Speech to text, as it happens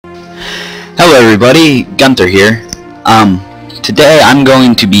Hello everybody, Gunther here. Today I'm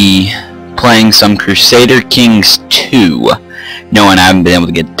going to be playing some Crusader Kings 2. No one I haven't been able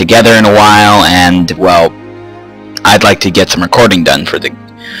to get together in a while, and well, I'd like to get some recording done for the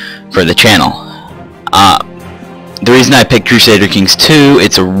channel. The reason I picked Crusader Kings 2,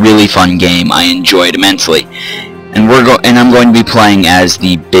 it's a really fun game. I enjoy it immensely, and I'm going to be playing as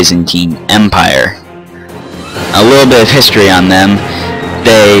the Byzantine Empire. A little bit of history on them.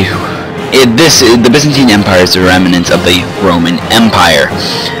 The Byzantine Empire is a remnant of the Roman Empire,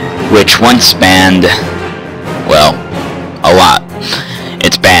 which once spanned, well, a lot.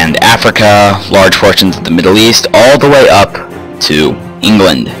 It spanned Africa, large portions of the Middle East, all the way up to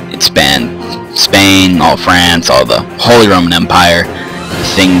England. It spanned Spain, all France, all the Holy Roman Empire,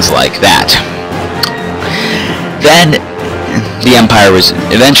 things like that. Then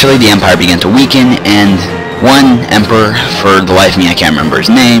eventually the empire began to weaken, and one emperor, for the life of me I can't remember his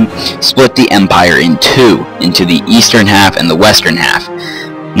name, split the empire in two, into the eastern half and the western half.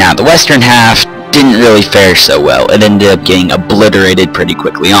 Now, the western half didn't really fare so well. It ended up getting obliterated pretty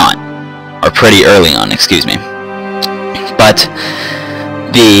quickly on. Or pretty early on, excuse me. But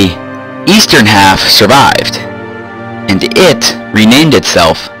the eastern half survived, and it renamed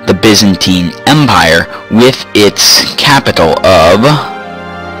itself the Byzantine Empire with its capital of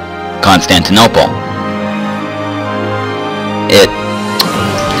Constantinople.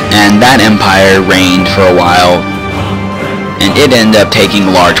 And that empire reigned for a while, and it ended up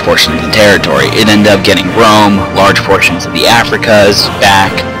taking large portions of the territory. It ended up getting Rome, large portions of the Africas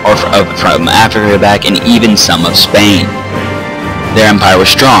back, or from Africa back, and even some of Spain. Their empire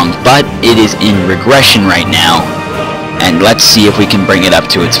was strong, but it is in regression right now, and let's see if we can bring it up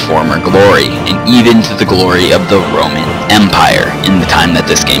to its former glory, and even to the glory of the Roman Empire in the time that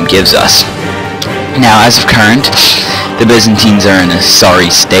this game gives us. Now, as of current, the Byzantines are in a sorry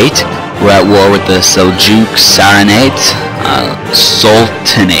state. We're at war with the Seljuk Sultanate,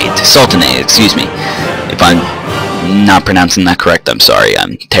 excuse me. If I'm not pronouncing that correct, I'm sorry.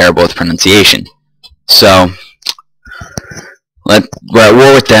 I'm terrible with pronunciation. So, we're at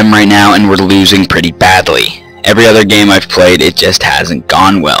war with them right now, and we're losing pretty badly. Every other game I've played, it just hasn't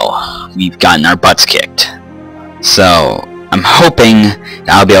gone well. We've gotten our butts kicked. So, I'm hoping that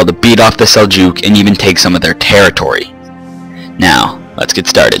I'll be able to beat off the Seljuk and even take some of their territory. Now, let's get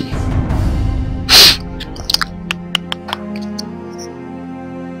started.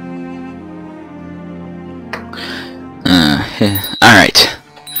 Alright.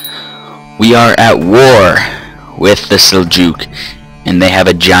 We are at war with the Seljuk, and they have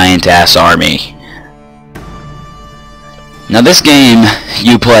a giant-ass army. Now, this game,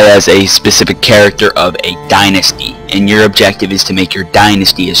 you play as a specific character of a dynasty, and your objective is to make your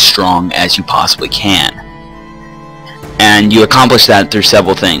dynasty as strong as you possibly can. And you accomplish that through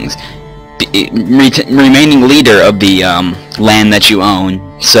several things. Remaining leader of the land that you own.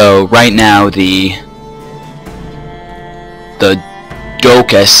 So right now the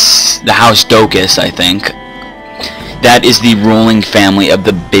Doukas, the House Doukas, I think, that is the ruling family of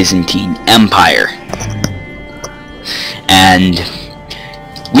the Byzantine Empire. And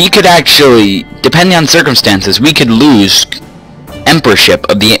we could actually, depending on circumstances, we could lose emperorship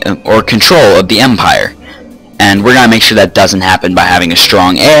of or control of the empire. And we're going to make sure that doesn't happen by having a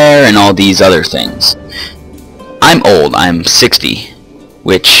strong heir and all these other things. I'm old. I'm 60,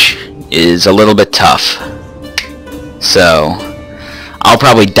 which is a little bit tough. So, I'll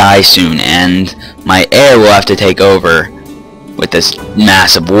probably die soon, and my heir will have to take over with this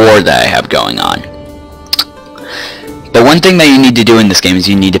massive war that I have going on. But one thing that you need to do in this game is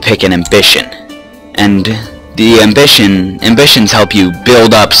you need to pick an ambition. And the ambitions help you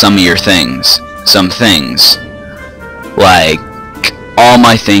build up some of your things. Some things. Like, all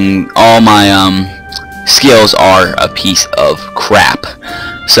my skills are a piece of crap.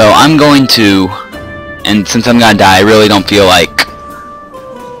 So I'm going to, and since I'm gonna die, I really don't feel like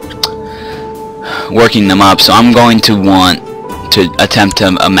working them up, so I'm going to want to attempt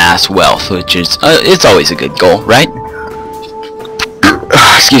to amass wealth, which is, it's always a good goal, right?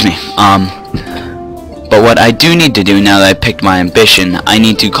 Excuse me. But what I do need to do now that I picked my ambition, I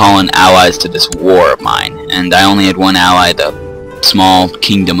need to call in allies to this war of mine. And I only had one ally, the small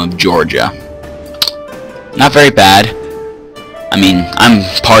kingdom of Georgia. Not very bad. I mean, I'm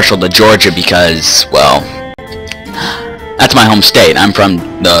partial to Georgia because, well, that's my home state. I'm from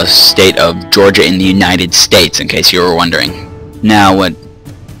the state of Georgia in the United States, in case you were wondering. Now,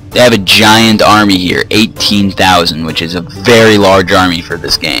 they have a giant army here, 18,000, which is a very large army for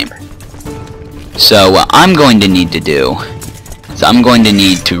this game. So what I'm going to need to do is I'm going to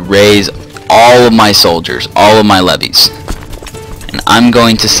need to raise all of my soldiers, all of my levies. And I'm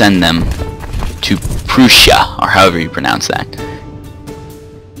going to send them to Prussia, or however you pronounce that.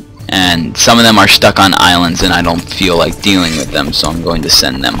 And some of them are stuck on islands and I don't feel like dealing with them, so I'm going to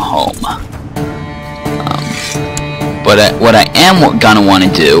send them home. But what I am gonna want to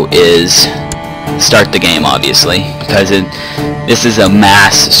do is start the game, obviously, because this is a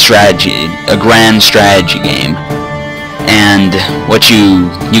mass strategy, a grand strategy game. And what you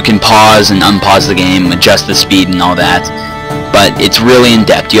can pause and unpause the game, adjust the speed and all that, but it's really in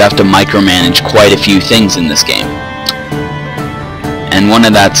depth. You have to micromanage quite a few things in this game. And one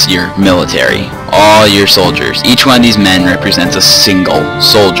of that's your military, all your soldiers. Each one of these men represents a single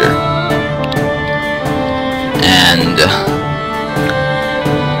soldier. And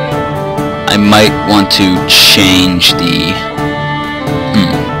I might want to change the...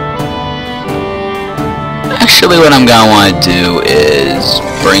 Actually, what I'm gonna want to do is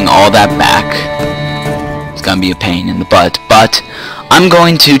bring all that back. It's gonna be a pain in the butt, but I'm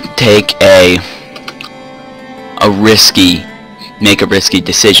going to take make a risky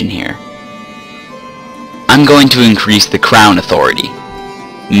decision here. I'm going to increase the crown authority,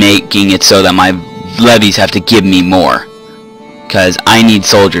 making it so that my levies have to give me more, because I need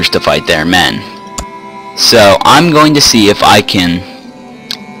soldiers to fight their men. So I'm going to see if I can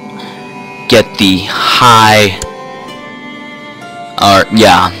get the high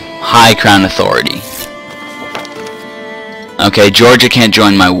crown authority. Okay, Georgia can't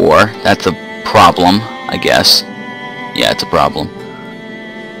join my war. That's a problem, I guess. Yeah, it's a problem.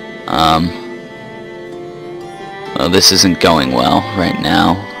 Well, this isn't going well right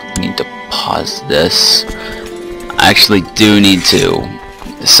now. I need to pause this. I actually do need to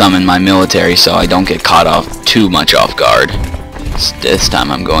summon my military so I don't get caught off too much off guard. This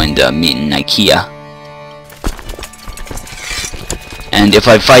time I'm going to meet in Nicaea. And if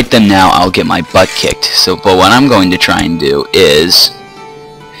I fight them now, I'll get my butt kicked. But what I'm going to try and do is,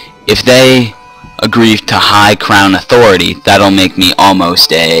 if they agree to high crown authority, that'll make me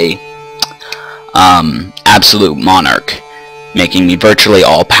almost a absolute monarch, making me virtually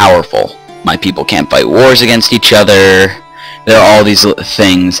all powerful. My people can't fight wars against each other. There are all these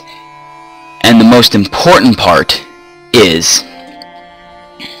things. And the most important part is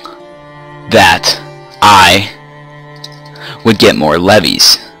that I would get more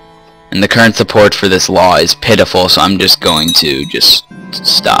levies. And the current support for this law is pitiful, so I'm just going to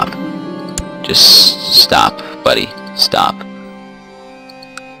stop. Just stop, buddy. Stop.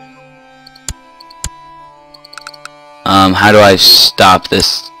 How do I stop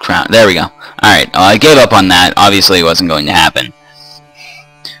this crown? There we go. Alright, I gave up on that. Obviously it wasn't going to happen.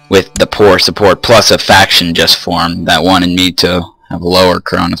 With the poor support, plus a faction just formed that wanted me to have a lower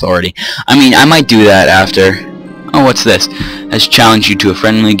crown authority. I mean, I might do that after... Oh, what's this? Has challenged you to a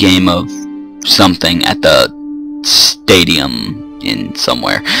friendly game of something at the stadium in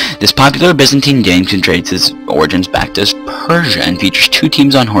somewhere. This popular Byzantine game can trace its origins back to Persia and features two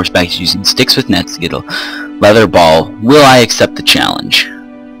teams on horseback using sticks with nets to get a leather ball. Will I accept the challenge?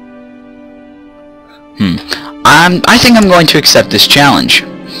 I think I'm going to accept this challenge.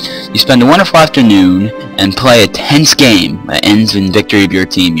 You spend a wonderful afternoon and play a tense game that ends in victory of your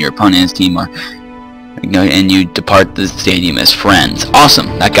team, your opponent's team, or and you depart the stadium as friends. Awesome,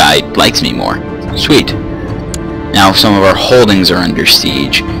 that guy likes me more. Sweet. Now some of our holdings are under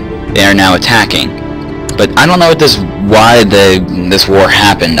siege. They are now attacking. But I don't know why this war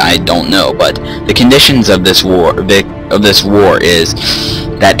happened. I don't know. But the conditions of this war is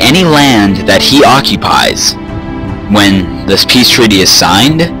that any land that he occupies when this peace treaty is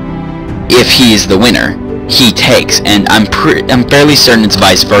signed, if he's the winner, he takes, and I'm fairly certain it's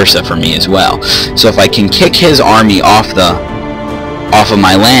vice versa for me as well. So if I can kick his army off of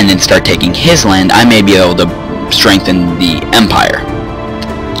my land and start taking his land, I may be able to strengthen the empire,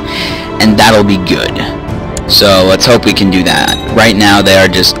 and that'll be good. So let's hope we can do that. Right now they are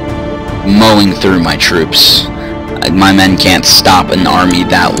just mowing through my troops. My men can't stop an army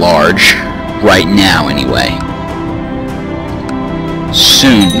that large right now anyway.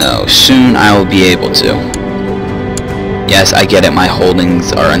 Soon though, soon I will be able to. Yes, I get it, my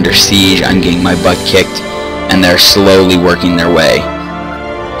holdings are under siege, I'm getting my butt kicked, and they're slowly working their way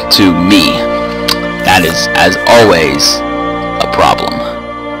to me. That is, as always, a problem.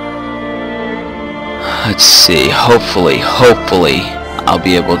 Let's see, hopefully, I'll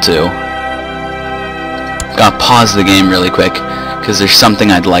be able to. Gotta pause the game really quick, because there's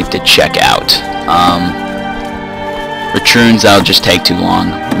something I'd like to check out. Returns, that'll just take too long.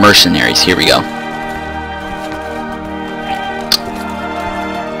 Mercenaries, here we go.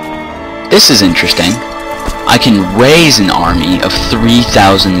 This is interesting. I can raise an army of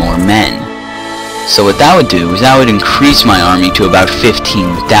 3,000 more men. So what that would do is that would increase my army to about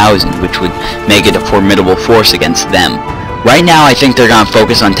 15,000, which would make it a formidable force against them. Right now I think they're going to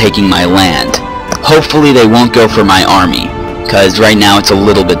focus on taking my land. Hopefully they won't go for my army, because right now it's a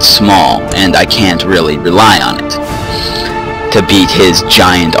little bit small, and I can't really rely on it to beat his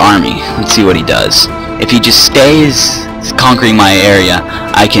giant army. Let's see what he does. If he just stays conquering my area,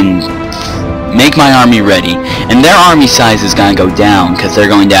 I can make my army ready, and their army size is going to go down, because they're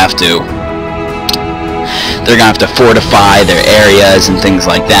going to have to fortify their areas and things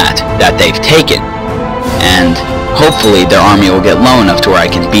like that they've taken, and hopefully their army will get low enough to where I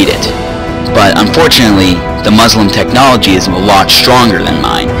can beat it. But unfortunately, the Muslim technology is a lot stronger than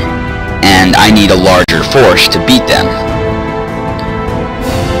mine, and I need a larger force to beat them.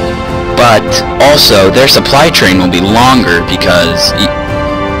 But also, their supply train will be longer because you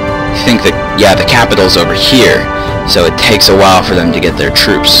think that, yeah, the capital's over here, so it takes a while for them to get their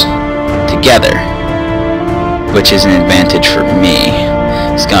troops together, which is an advantage for me.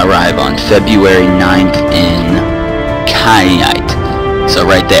 It's gonna arrive on February 9th in Nightt. So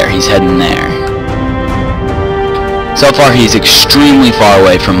right there, he's heading there. So far he's extremely far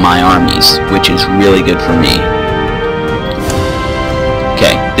away from my armies, which is really good for me.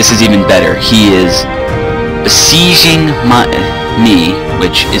 Okay, this is even better. He is besieging me,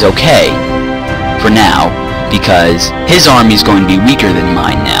 which is okay for now, because his army is going to be weaker than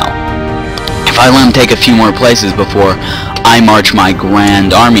mine now. If I let him take a few more places before I march my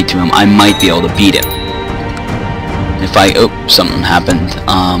grand army to him, I might be able to beat him. If I... oh, something happened.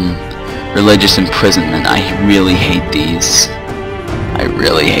 Religious imprisonment. I really hate these. I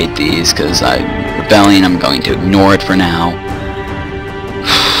really hate these, because rebellion, I'm going to ignore it for now.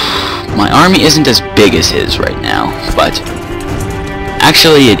 My army isn't as big as his right now, but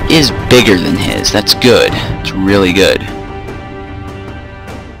actually it is bigger than his. That's good. It's really good.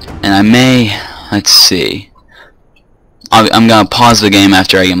 And I may... let's see. I'm gonna pause the game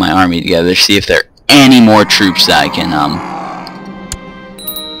after I get my army together, see if there are any more troops that I can,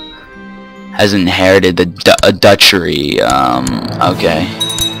 has inherited a duchy, okay.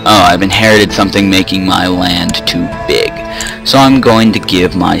 Oh, I've inherited something making my land too big. So I'm going to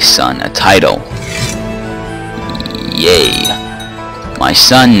give my son a title. Yay. My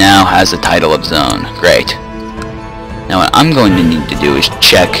son now has a title of his own. Great. Now what I'm going to need to do is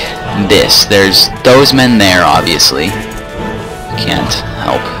check this. There's those men there, obviously. Can't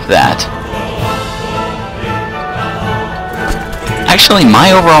help that. Actually,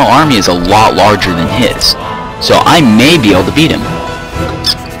 my overall army is a lot larger than his, so I may be able to beat him.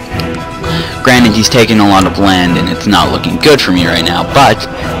 Granted, he's taking a lot of land, and it's not looking good for me right now, but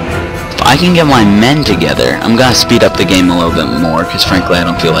if I can get my men together, I'm gonna speed up the game a little bit more, because frankly I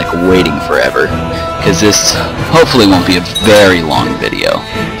don't feel like waiting forever, because this hopefully won't be a very long video.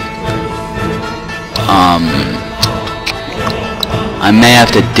 I may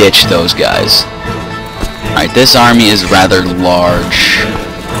have to ditch those guys. Alright, this army is rather large.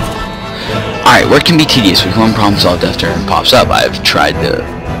 Alright, work can be tedious with one problem solved after it pops up. I've tried to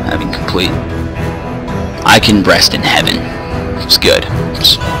having complete. I can rest in heaven. It's good.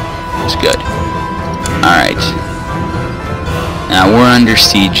 It's good. Alright. Now we're under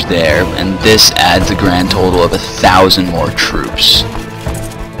siege there, and this adds a grand total of 1,000 more troops.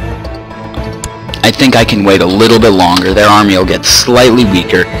 I think I can wait a little bit longer. Their army will get slightly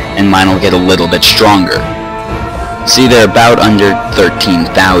weaker, and mine will get a little bit stronger. See, they're about under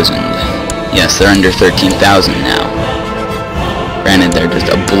 13,000. Yes, they're under 13,000 now. Granted, they're just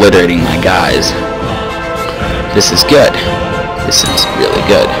obliterating my guys. This is good. This is really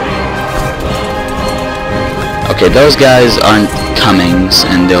good. Okay, those guys aren't coming,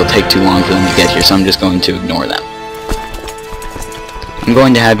 and they'll take too long for them to get here, so I'm just going to ignore them. I'm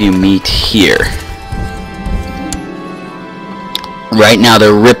going to have you meet here. Right now,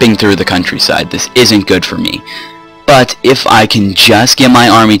 they're ripping through the countryside. This isn't good for me. But if I can just get my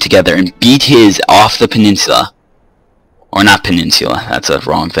army together and beat his off the peninsula, or not peninsula, that's a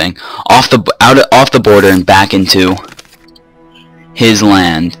wrong thing, off the border and back into his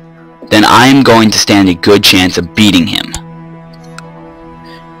land, then I'm going to stand a good chance of beating him.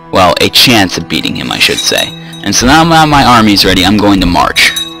 Well, a chance of beating him, I should say. And so now my army's ready, I'm going to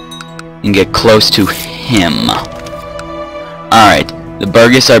march and get close to him. Alright, the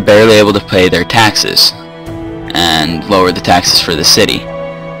Burgess are barely able to pay their taxes and lower the taxes for the city.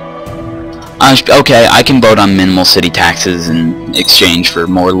 Okay, I can vote on minimal city taxes in exchange for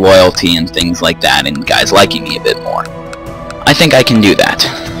more loyalty and things like that, and guys liking me a bit more. I think I can do that.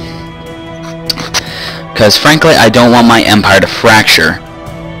 Because frankly, I don't want my empire to fracture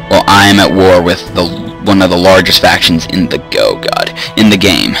while I am at war with one of the largest factions in the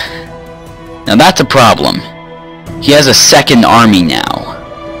game. Now that's a problem. He has a second army now,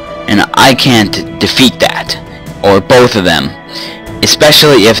 and I can't defeat that, or both of them,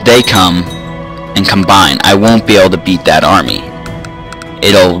 especially if they come and combine. I won't be able to beat that army.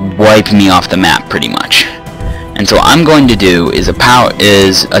 It'll wipe me off the map pretty much. And so I'm going to do is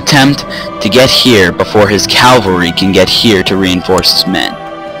attempt to get here before his cavalry can get here to reinforce his men.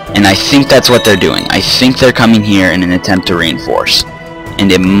 And I think that's what they're doing. I think they're coming here in an attempt to reinforce. And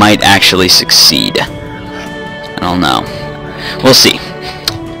it might actually succeed. I don't know. We'll see.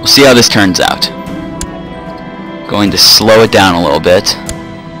 We'll see how this turns out. Going to slow it down a little bit.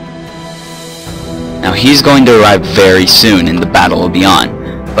 Now he's going to arrive very soon and the battle will be on.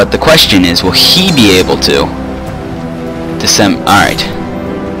 But the question is, will he be able to? Alright.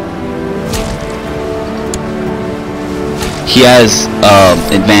 He has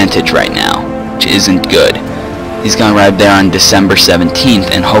advantage right now, which isn't good. He's gonna arrive there on December 17th,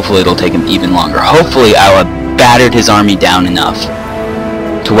 and hopefully it'll take him even longer. Hopefully I'll have battered his army down enough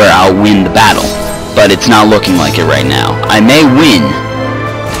to where I'll win the battle. But it's not looking like it right now. I may win,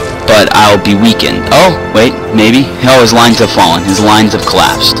 but I'll be weakened. Oh, wait, maybe? Oh, his lines have fallen. His lines have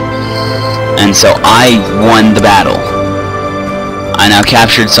collapsed. And so I won the battle. I now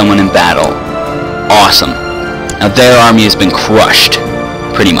captured someone in battle. Awesome. Now their army has been crushed,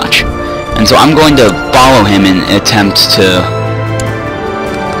 pretty much. And so I'm going to follow him in an attempt to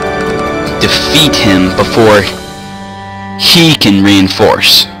defeat him before he can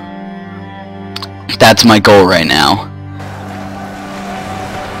reinforce. That's my goal right now.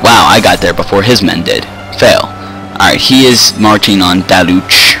 Wow, I got there before his men did. Fail. Alright, he is marching on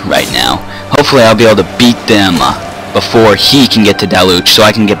Daluch right now. Hopefully I'll be able to beat them before he can get to Daluch, so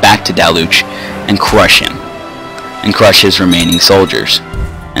I can get back to Daluch and crush him. And crush his remaining soldiers.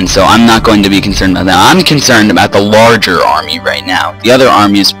 And so I'm not going to be concerned about that. I'm concerned about the larger army right now. The other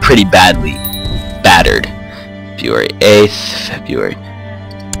army is pretty badly battered. February 8th, February...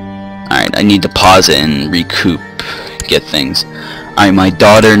 Alright, I need to pause it and recoup, get things. Alright, my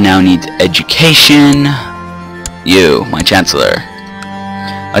daughter now needs education. You, my chancellor.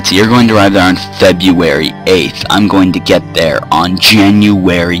 Let's see, you're going to arrive there on February 8th. I'm going to get there on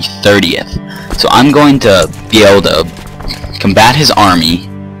January 30th. So I'm going to be able to combat his army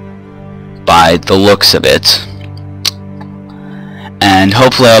by the looks of it. And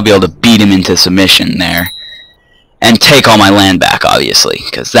hopefully I'll be able to beat him into submission there. And take all my land back, obviously.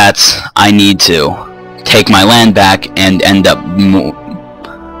 Because that's... I need to take my land back and end up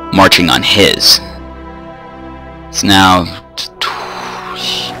marching on his. It's now...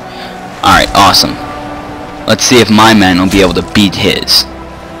 Alright, awesome. Let's see if my men will be able to beat his.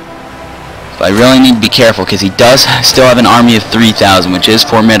 But I really need to be careful because he does still have an army of 3,000, which is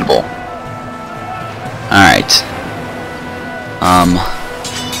formidable. Alright.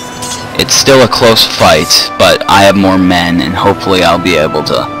 It's still a close fight, but I have more men, and hopefully I'll be able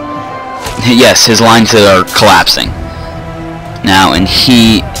to... Yes, his lines are collapsing. Now, and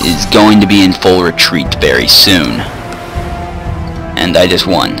he is going to be in full retreat very soon. And I just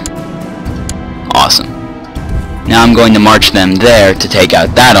won. Awesome. Now I'm going to march them there to take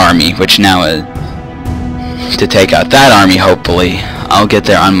out that army, which now is... To take out that army, hopefully. I'll get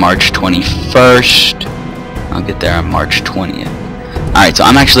there on March 21st. I'll get there on March 20th. Alright, so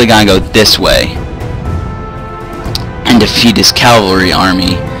I'm actually gonna go this way and defeat his cavalry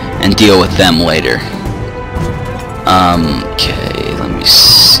army and deal with them later. Okay, let me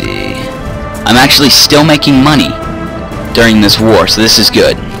see. I'm actually still making money during this war, so this is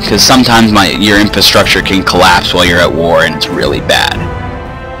good. Because sometimes your infrastructure can collapse while you're at war and it's really bad.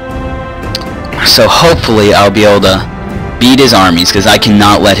 So hopefully I'll be able to beat his armies, because I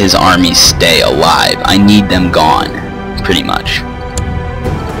cannot let his armies stay alive. I need them gone, pretty much.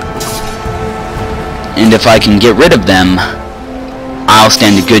 And if I can get rid of them, I'll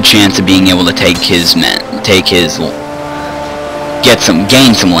stand a good chance of being able to take his men, gain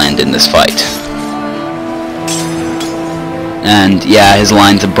some land in this fight. And yeah, his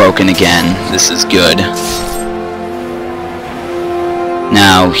lines are broken again. This is good.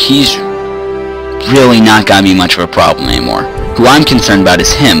 Now, he's really not gonna be much of a problem anymore. Who I'm concerned about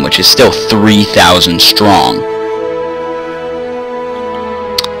is him, which is still 3,000 strong.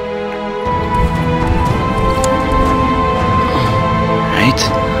 Right?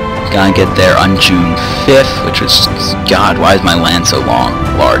 Gotta get there on June 5th, which was... God, why is my land so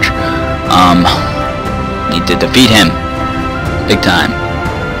large? Need to defeat him. Big time.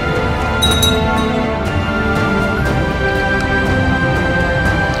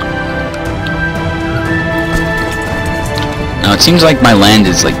 Now it seems like my land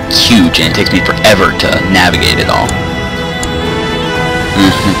is like huge and it takes me forever to navigate it all.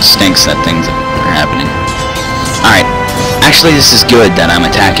 It stinks that things are happening. Alright. Actually, this is good that I'm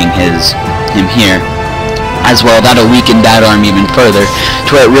attacking him here. As well, that'll weaken that army even further, to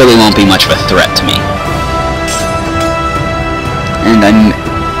where it really won't be much of a threat to me. And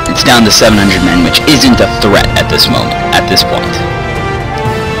it's down to 700 men, which isn't a threat at this moment, at this point.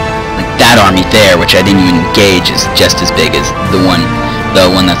 Like that army there, which I didn't even engage, is just as big as the one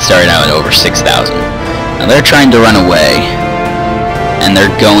that started out at over 6,000. Now they're trying to run away, and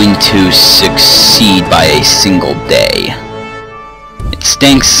they're going to succeed by a single day. It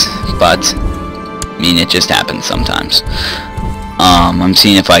stinks, but I mean, it just happens sometimes. I'm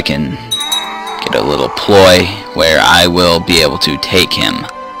seeing if I can get a little ploy where I will be able to take him.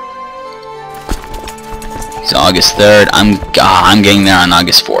 So August 3rd, I'm getting there on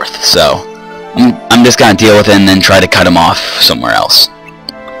August 4th, so I'm just gonna deal with it and then try to cut him off somewhere else.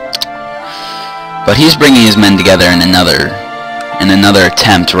 But he's bringing his men together in another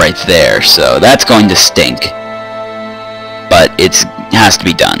attempt right there, so that's going to stink. But it has to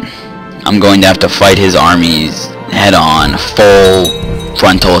be done. I'm going to have to fight his armies head on, full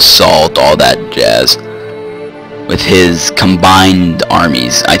frontal assault, all that jazz, with his combined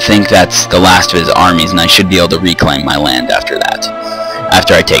armies. I think that's the last of his armies, and I should be able to reclaim my land after that,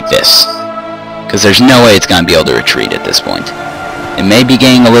 after I take this, because there's no way it's going to be able to retreat at this point. It may be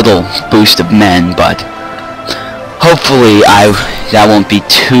getting a little boost of men, but hopefully that won't be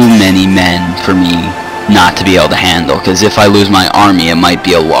too many men for me not to be able to handle, because if I lose my army,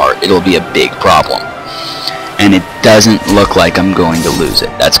 it'll be a big problem. And it doesn't look like I'm going to lose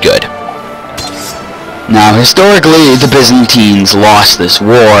it. That's good. Now, historically, the Byzantines lost this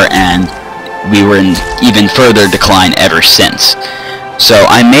war, and we were in even further decline ever since. So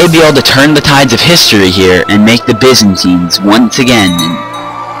I may be able to turn the tides of history here and make the Byzantines once again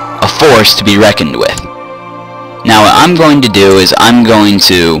a force to be reckoned with. Now, what I'm going to do is I'm going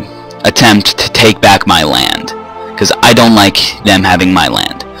to attempt to take back my land, because I don't like them having my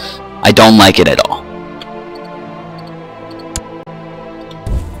land. I don't like it at all.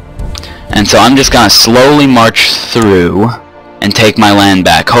 And so I'm just gonna slowly march through and take my land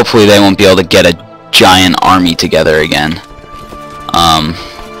back. Hopefully they won't be able to get a giant army together again.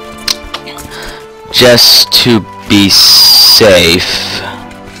 Just to be safe,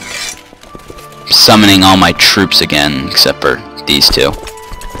 summoning all my troops again, except for these two,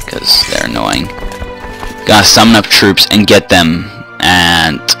 because they're annoying. Gotta summon up troops and get them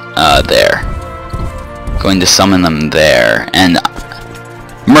and there. Going to summon them there. And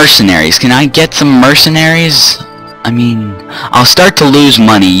mercenaries. Can I get some mercenaries? I mean, I'll start to lose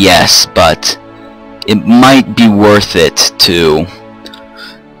money, yes, but it might be worth it to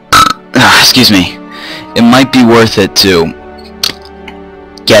excuse me. It might be worth it to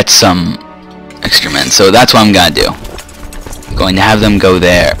get some extra men. So that's what I'm gonna do. I'm going to have them go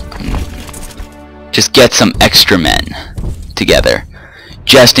there. Just get some extra men together,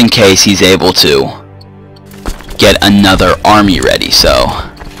 just in case he's able to get another army ready. So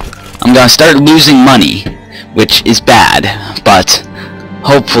I'm gonna start losing money, which is bad, but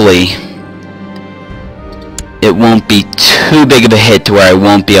hopefully it won't be too big of a hit to where I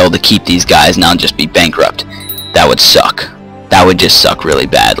won't be able to keep these guys and I'll just be bankrupt. That would suck. That would just suck really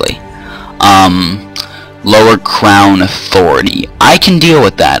badly. Lower crown authority. I can deal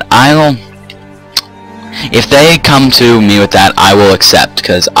with that. If they come to me with that, I will accept,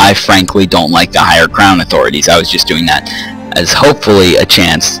 because I frankly don't like the higher crown authorities. I was just doing that as hopefully a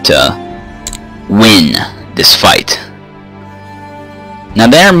chance to win this fight. Now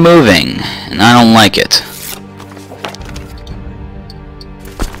they're moving, and I don't like it.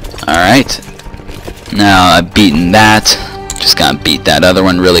 Alright. Now I've beaten that. Just gonna beat that other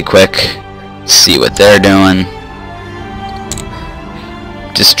one really quick. See what they're doing.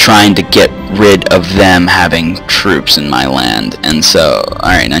 Just trying to get rid of them having troops in my land. And so,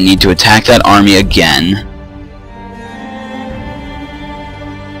 alright, I need to attack that army again.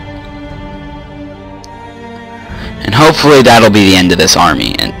 And hopefully that'll be the end of this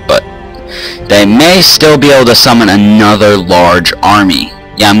army. But they may still be able to summon another large army.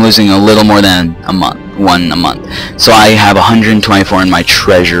 Yeah, I'm losing a little more than one a month. So I have 124 in my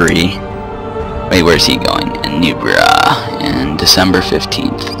treasury. Wait, where's he going? In Nubra, in December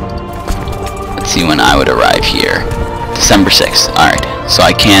 15th. Let's see when I would arrive here. December 6th. Alright, so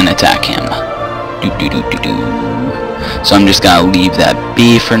I can attack him. So I'm just gonna leave that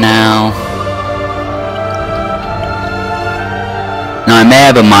be for now. Now I may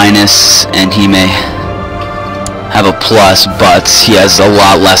have a minus, and he may have a plus, but he has a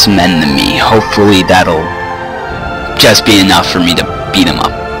lot less men than me. Hopefully that'll just be enough for me to beat him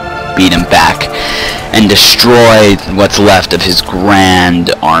up, beat him back, and destroy what's left of his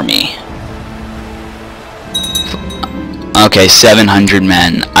grand army. Okay, 700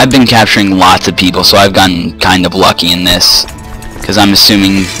 men. I've been capturing lots of people, so I've gotten kind of lucky in this. Because I'm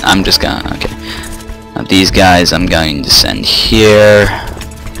assuming I'm just gonna... Okay. Now these guys I'm going to send here.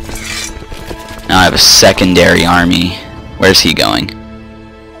 Now I have a secondary army. Where's he going?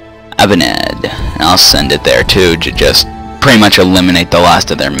 Abined. And I'll send it there too, to just pretty much eliminate the last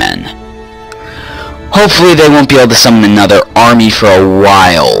of their men. Hopefully they won't be able to summon another army for a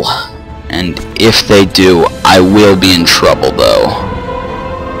while. And if they do, I will be in trouble though.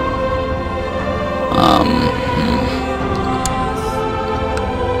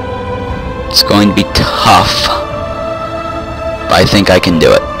 It's going to be tough, but I think I can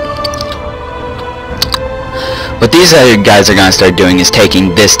do it. What these other guys are going to start doing is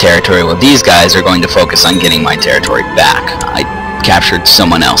taking this territory, while these guys are going to focus on getting my territory back. I captured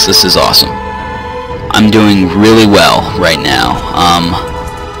someone else. This is awesome. I'm doing really well right now.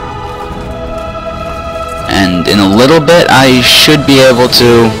 And in a little bit, I should be able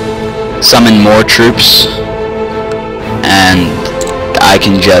to summon more troops, and I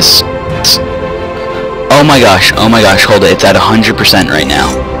can just... oh my gosh, hold it, it's at 100% right now.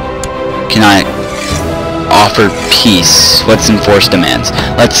 Can I offer peace? What's enforced demands?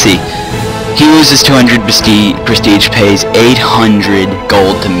 Let's see. He loses 200 prestige, pays 800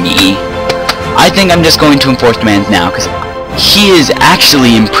 gold to me. I think I'm just going to enforce demands now, because he is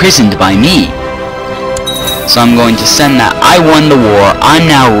actually imprisoned by me. So I'm going to send that. I won the war. I'm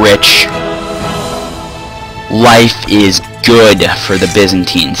now rich. Life is good for the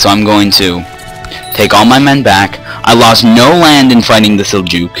Byzantines. So I'm going to take all my men back. I lost no land in fighting the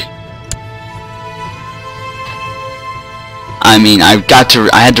Seljuk. I mean, I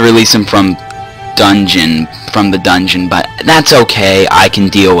had to release him from the dungeon, but that's okay. I can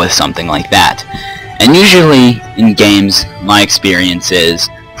deal with something like that. And usually in games, my experience is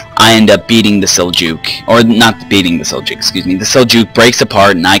I end up beating the Seljuk, or not beating the Seljuk, excuse me. The Seljuk breaks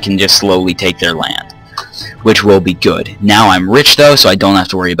apart and I can just slowly take their land, which will be good. Now I'm rich though, so I don't have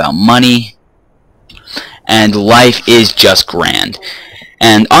to worry about money. And life is just grand.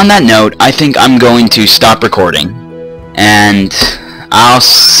 And on that note, I think I'm going to stop recording. And I'll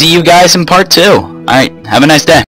see you guys in part 2. Alright, have a nice day.